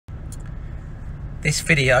This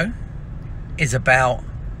video is about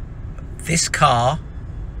this car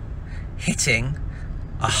hitting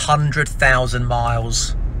 100,000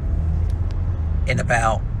 miles in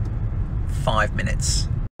about 5 minutes.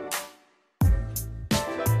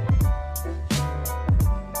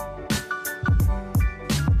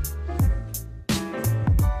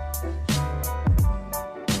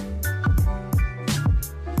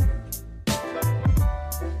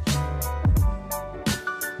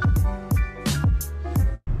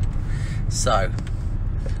 So,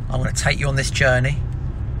 I'm going to take you on this journey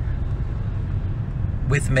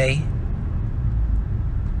with me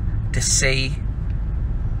to see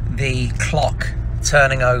the clock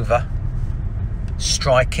turning over,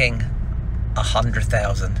 striking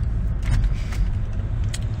 100,000.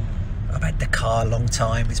 I've had the car a long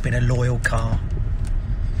time. It's been a loyal car.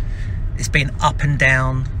 It's been up and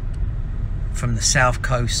down from the south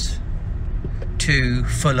coast to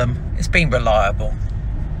Fulham. It's been reliable.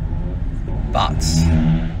 But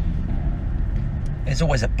there's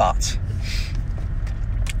always a but.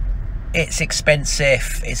 It's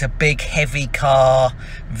expensive. It's a big, heavy car,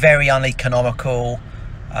 very uneconomical.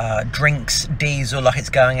 Drinks diesel like it's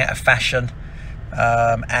going out of fashion,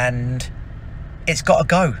 and it's got to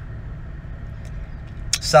go.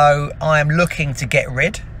 So I am looking to get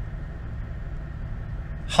rid.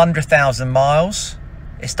 100,000 miles.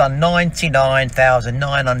 It's done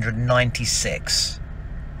 99,996.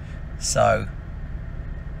 So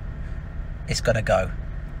it's got to go.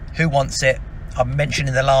 Who wants it? I mentioned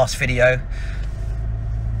in the last video,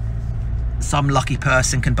 some lucky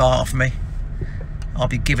person can buy it off me. I'll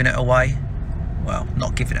be giving it away. Well,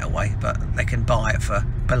 not giving it away, but they can buy it for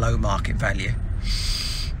below market value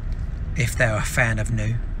if they're a fan of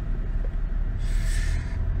new.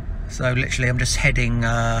 So literally I'm just heading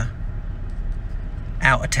out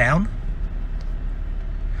of town.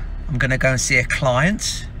 I'm gonna go and see a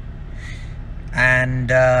client, and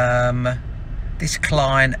this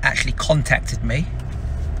client actually contacted me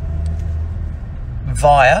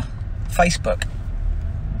via Facebook,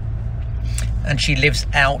 and she lives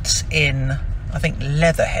out in, I think,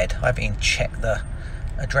 Leatherhead. I haven't even checked the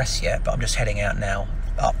address yet, but I'm just heading out now,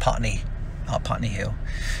 up Putney Hill.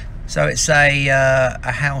 So it's a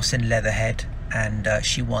house in Leatherhead, and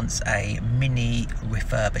she wants a mini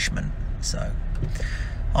refurbishment. So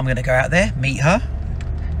I'm going to go out there, meet her,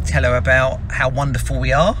 tell her about how wonderful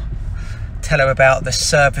we are, tell her about the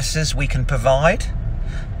services we can provide: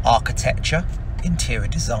 architecture, interior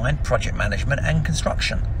design, project management and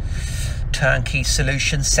construction. Turnkey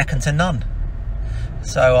solutions second to none.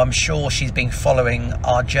 So I'm sure she's been following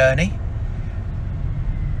our journey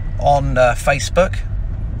on Facebook.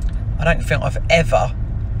 I don't think I've ever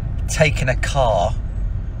taken a car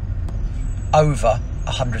over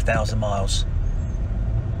 100,000 miles.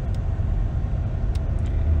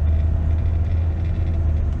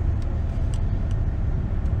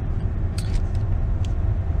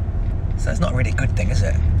 So it's not really a good thing, is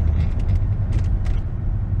it?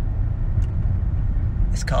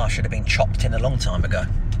 This car should have been chopped in a long time ago.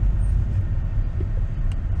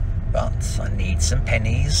 But I need some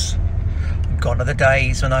pennies. Gone are the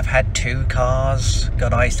days when I've had two cars.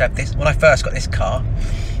 God, I used to have this. When I first got this car,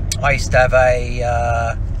 I used to have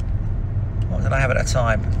a, what did I have at the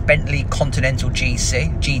time? Bentley Continental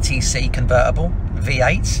GTC convertible,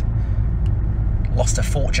 V8. Lost a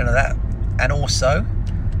fortune of that. And also,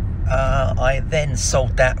 I then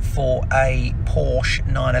sold that for a Porsche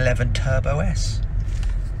 911 Turbo S.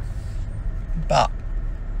 But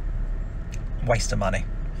waste of money.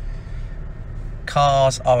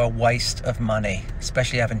 Cars are a waste of money,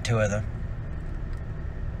 especially having two of them.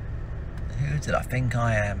 Who did I think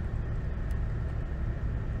I am?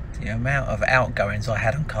 The amount of outgoings I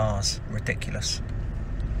had on cars, ridiculous.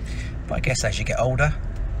 But I guess as you get older,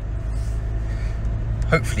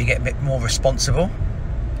 hopefully you get a bit more responsible,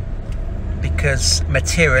 because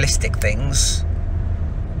materialistic things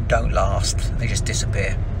don't last, they just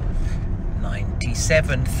disappear.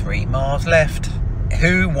 97, 3 miles left.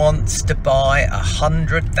 Who wants to buy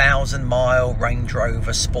 100,000 mile Range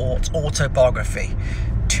Rover Sport Autobiography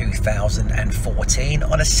 2014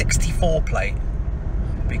 on a 64 plate?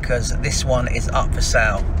 Because this one is up for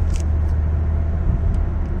sale.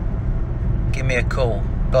 Give me a call.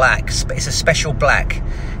 Black, it's a special black.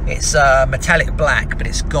 It's metallic black, but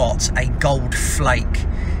it's got a gold flake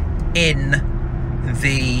in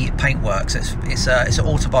the paintwork. So it's an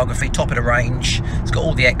autobiography, top of the range. It's got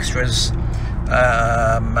all the extras.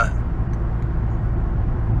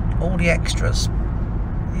 All the extras.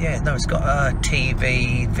 Yeah, no, it's got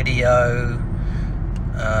TV, video,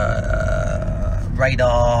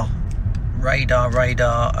 radar, radar,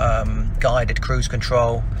 guided cruise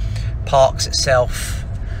control, parks itself,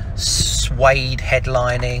 suede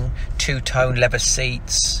headlining, two-tone leather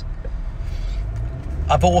seats.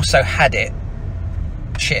 I've also had it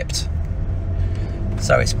chipped,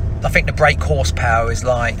 so it's, I think the brake horsepower is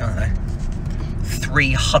like, I don't know,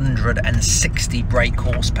 360 brake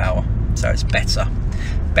horsepower, so it's better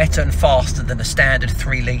and faster than a standard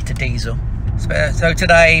 3-litre diesel. So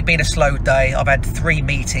today, been a slow day. I've had 3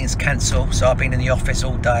 meetings cancel, so I've been in the office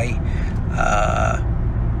all day,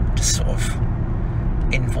 just sort of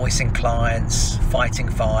invoicing clients, fighting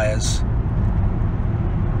fires.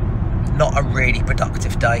 Not a really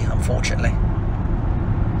productive day, unfortunately,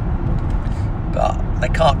 but they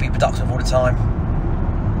can't be productive all the time.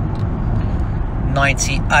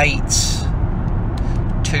 98,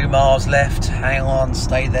 2 miles left, hang on,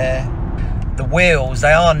 stay there. The wheels,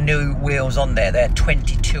 they are new wheels on there. They're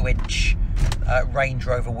 22-inch Range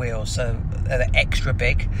Rover wheels, so they're extra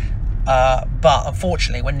big. But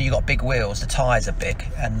unfortunately, when you've got big wheels, the tyres are big,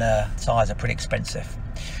 and tyres are pretty expensive.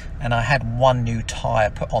 And I had 1 new tyre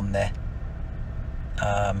put on there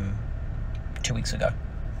 2 weeks ago,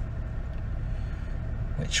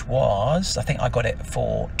 which was, I think I got it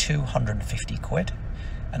for 250 quid,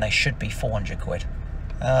 and they should be 400 quid.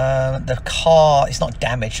 The car is not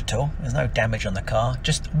damaged at all. There's no damage on the car.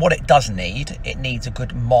 Just what it does need, it needs a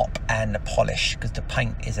good mop and a polish, because the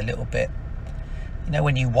paint is a little bit, you know,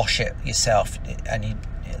 when you wash it yourself and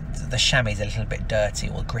the chamois is a little bit dirty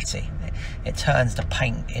or gritty, it turns the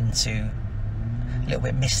paint into a little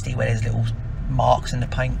bit misty where there's little marks in the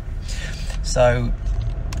paint. So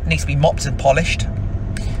it needs to be mopped and polished.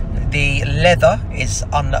 The leather is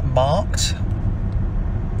unmarked.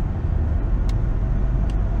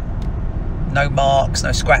 No marks,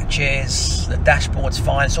 no scratches. The dashboard's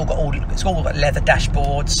fine. It's all got leather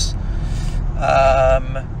dashboards.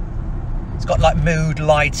 It's got like mood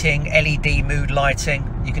lighting, LED mood lighting.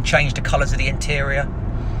 You can change the colours of the interior.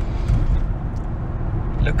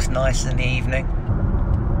 Looks nice in the evening.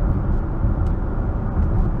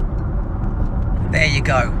 There you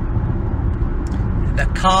go. The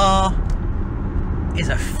car is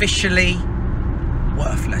officially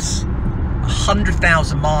worthless.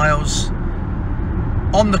 100,000 miles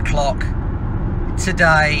on the clock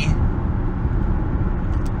today.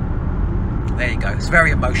 There you go. It's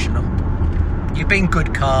very emotional. You've been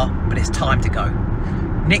good, car, but it's time to go.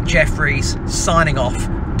 Nick Jeffries signing off.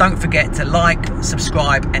 Don't forget to like,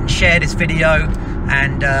 subscribe and share this video,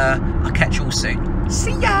 and I'll catch you all soon.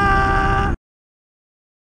 See ya!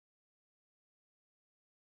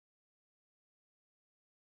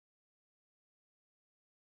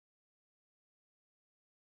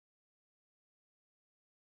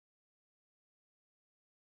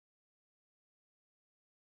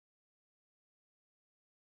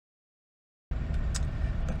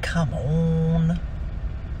 Come on.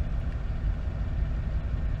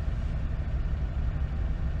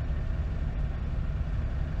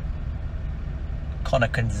 Connor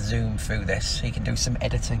can zoom through this. He can do some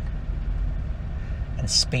editing and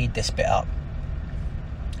speed this bit up,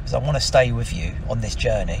 because I want to stay with you on this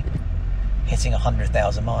journey, hitting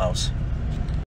 100,000 miles.